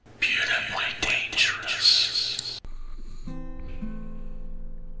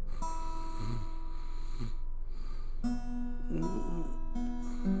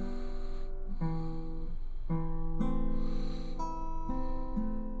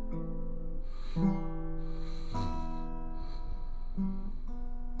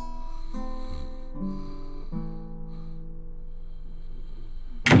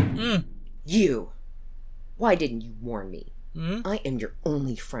You! Why didn't you warn me? Mm? I am your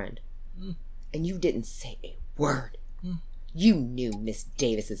only friend. Mm. And you didn't say a word. Mm. You knew Miss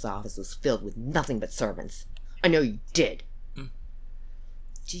Davis's office was filled with nothing but servants. I know you did. Mm.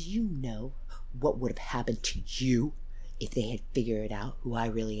 Do you know what would have happened to you if they had figured out who I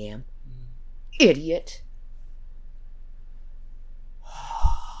really am? Idiot!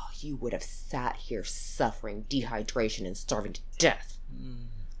 You would have sat here suffering dehydration and starving to death.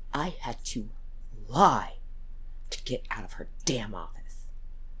 I had to lie to get out of her damn office.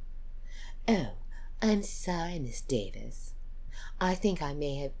 Oh, I'm sorry, Miss Davis. I think I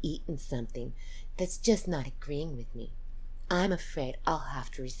may have eaten something that's just not agreeing with me. I'm afraid I'll have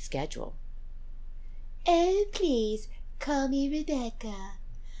to reschedule. Oh, please, call me Rebecca.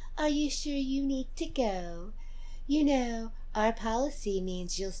 Are you sure you need to go? You know, our policy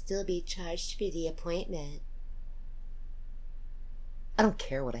means you'll still be charged for the appointment. I don't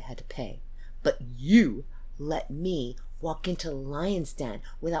care what I had to pay, but you let me walk into the lion's den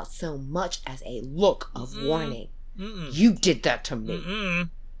without so much as a look of warning. You did that to me.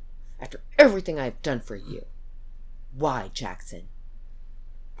 After everything I've done for you. Why, Jackson?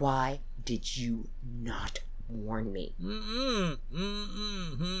 Why did you not warn me?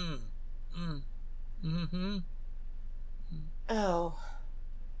 Oh.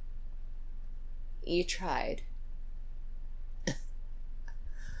 You tried.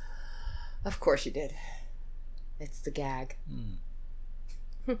 Of course you did. It's the gag.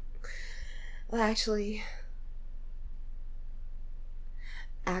 Well, actually,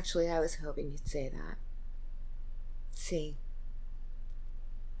 I was hoping you'd say that. See,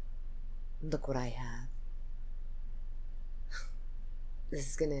 look what I have. This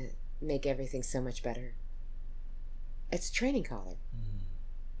is gonna make everything so much better. It's a training collar.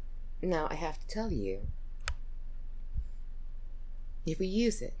 Now, I have to tell you, if we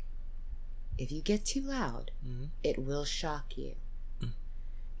use it, if you get too loud, it will shock you.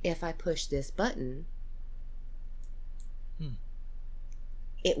 If I push this button,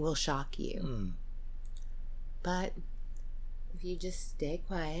 it will shock you. But if you just stay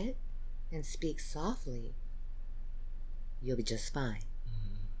quiet and speak softly, you'll be just fine.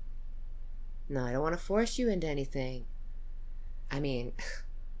 No, I don't want to force you into anything. I mean,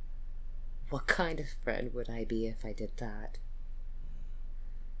 what kind of friend would I be if I did that?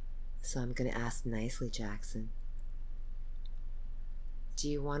 So I'm going to ask nicely, Jackson. Do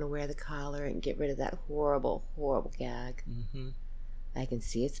you want to wear the collar and get rid of that horrible, horrible gag? I can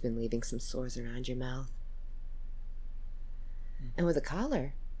see it's been leaving some sores around your mouth. And with a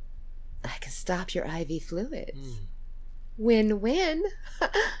collar, I can stop your IV fluids. Win-win.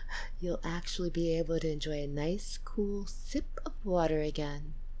 You'll actually be able to enjoy a nice, cool sip of water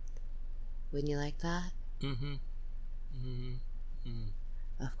again. Wouldn't you like that?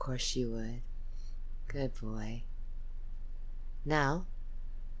 Of course you would. Good boy. Now,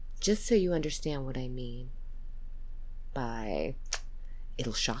 just so you understand what I mean by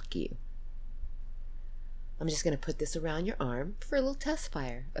it'll shock you, I'm just going to put this around your arm for a little test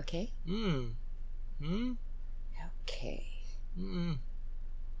fire, okay? Okay. And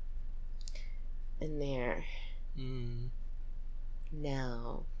there.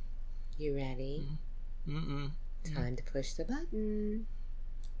 Now, you ready? Time to push the button.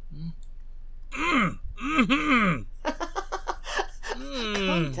 Calm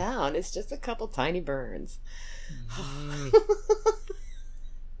down. It's just a couple tiny burns.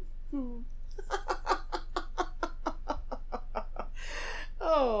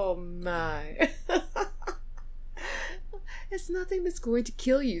 Oh my. It's nothing that's going to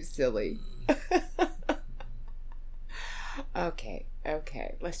kill you, silly. Okay.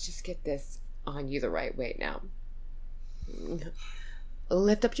 Let's just get this on you the right way now.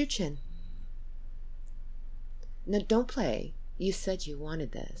 Lift up your chin. No, don't play. You said you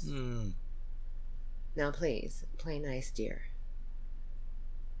wanted this. Now please, play nice, dear.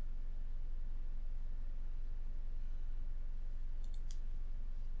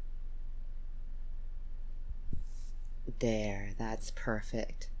 There, that's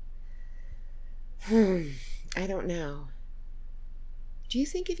perfect. I don't know. Do you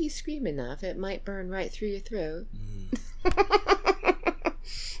think if you scream enough, it might burn right through your throat?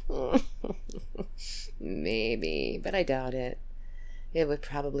 Maybe, but I doubt it. It would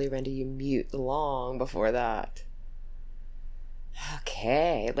probably render you mute long before that.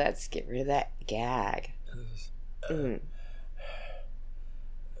 Okay, let's get rid of that gag.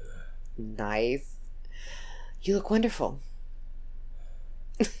 Nice. You look wonderful.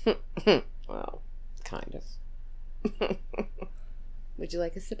 Well, kind of. Would you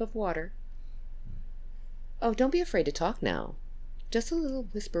like a sip of water? Oh, don't be afraid to talk now. Just a little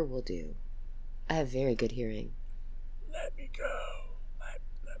whisper will do. I have very good hearing. Let me go.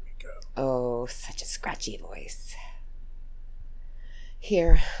 Let me go. Oh, such a scratchy voice.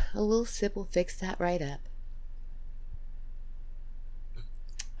 Here, a little sip will fix that right up.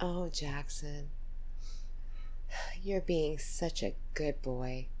 Oh, Jackson. You're being such a good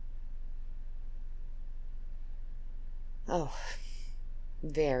boy. Oh,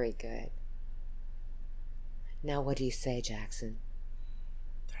 very good. Now what do you say, Jackson?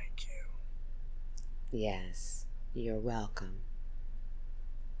 Thank you. Yes, you're welcome.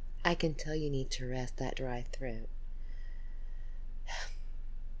 I can tell you need to rest that dry throat.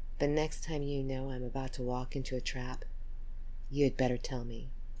 But next time you know I'm about to walk into a trap, you had better tell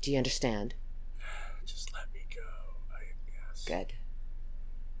me. Do you understand? Just let me go, I guess. Good.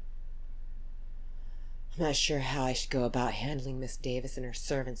 I'm not sure how I should go about handling Miss Davis and her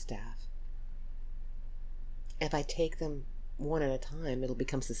servant staff. If I take them one at a time, it'll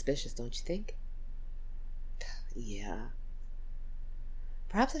become suspicious, don't you think? Yeah.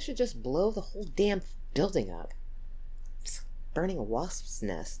 Perhaps I should just blow the whole damn building up. It's burning a wasp's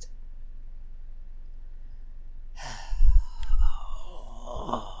nest.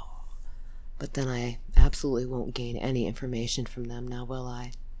 But then I absolutely won't gain any information from them now, will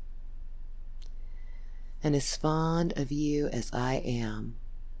I? And as fond of you as I am,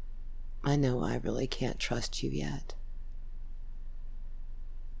 I know I really can't trust you yet.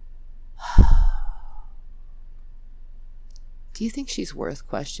 Do you think she's worth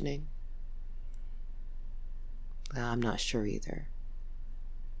questioning? Well, I'm not sure either.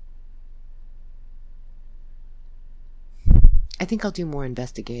 I think I'll do more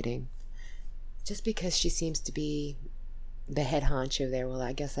investigating. Just because she seems to be the head honcho there, well,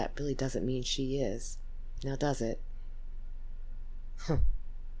 I guess that really doesn't mean she is. Now, does it? Oh,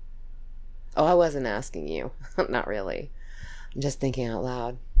 I wasn't asking you. Not really. I'm just thinking out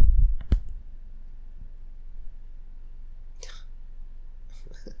loud.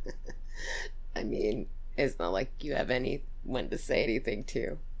 I mean, it's not like you have anyone to say anything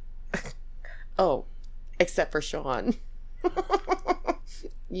to. Oh, except for Sean.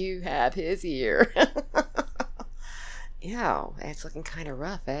 You have his ear. Yeah, it's looking kind of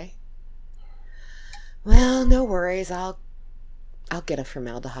rough, eh? Well, no worries. I'll get a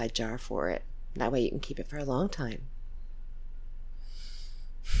formaldehyde jar for it. That way you can keep it for a long time.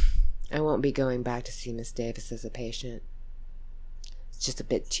 I won't be going back to see Miss Davis as a patient. It's just a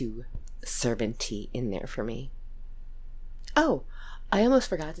bit too servant-y in there for me. Oh, I almost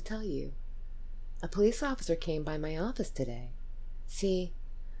forgot to tell you. A police officer came by my office today. See,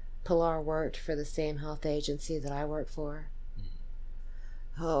 Pilar worked for the same health agency that I work for.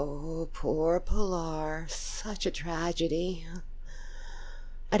 Oh, poor Pilar. Such a tragedy.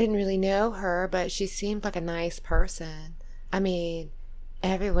 I didn't really know her, but she seemed like a nice person. I mean,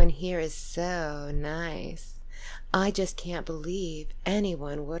 everyone here is so nice. I just can't believe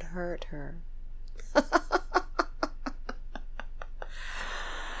anyone would hurt her.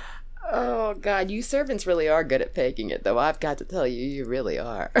 Oh, God, you servants really are good at faking it, though. I've got to tell you, you really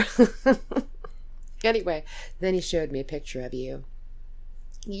are. Anyway, then he showed me a picture of you.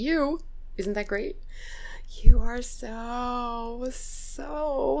 You? Isn't that great? You are so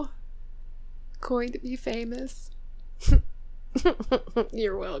going to be famous.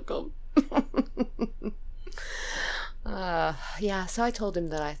 You're welcome. Yeah, so I told him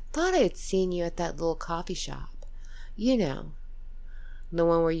that I thought I had seen you at that little coffee shop. You know, the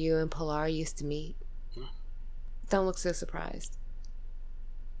one where you and Pilar used to meet. Don't look so surprised.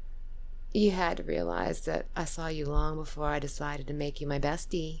 You had to realize that I saw you long before I decided to make you my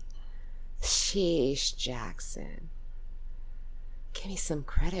bestie. Sheesh, Jackson. Give me some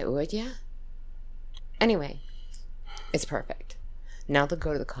credit, would ya? Anyway, it's perfect. Now they'll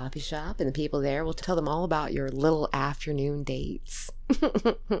go to the coffee shop, and the people there will tell them all about your little afternoon dates.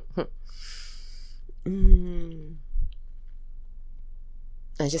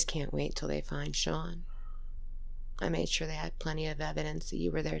 I just can't wait till they find Sean. I made sure they had plenty of evidence that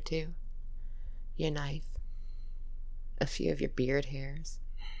you were there too. Your knife. A few of your beard hairs.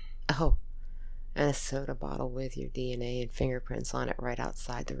 Oh, and a soda bottle with your DNA and fingerprints on it right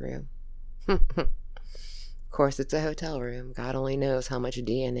outside the room. Of course, it's a hotel room. God only knows how much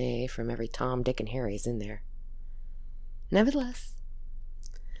DNA from every Tom, Dick, and Harry's in there. Nevertheless,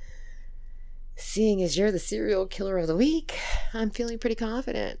 seeing as you're the serial killer of the week, I'm feeling pretty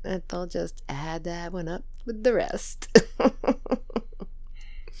confident that they'll just add that one up with the rest.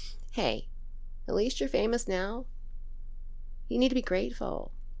 Hey, at least you're famous now. You need to be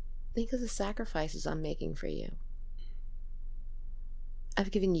grateful. Think of the sacrifices I'm making for you.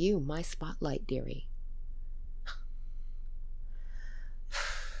 I've given you my spotlight, dearie.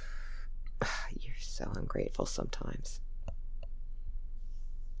 so ungrateful sometimes.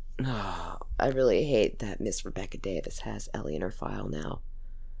 Oh, I really hate that Miss Rebecca Davis has Ellie in her file now.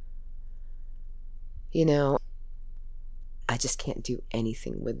 You know, I just can't do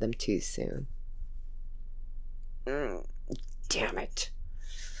anything with them too soon. Damn it.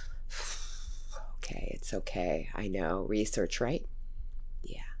 Okay, it's okay. I know. Research, right?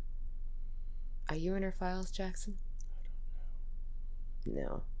 Yeah. Are you in her files, Jackson?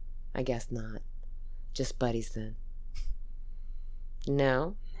 No, I guess not. Just buddies then.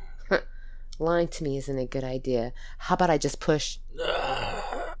 No? Lying to me isn't a good idea. How about I just push...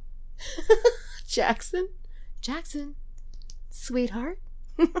 Jackson? Sweetheart?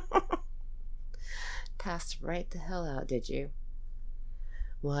 Passed right the hell out, did you?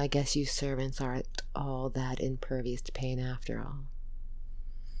 Well, I guess you servants aren't all that impervious to pain after all.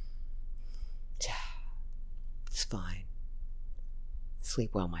 It's fine.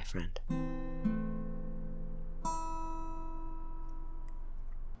 Sleep well, my friend.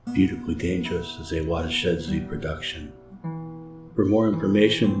 Beautifully Dangerous is a Watershed Z production. For more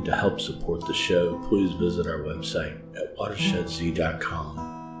information to help support the show, please visit our website at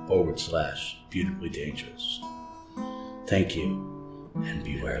watershedz.com/beautifully dangerous. Thank you, and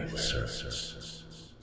beware of the serpents.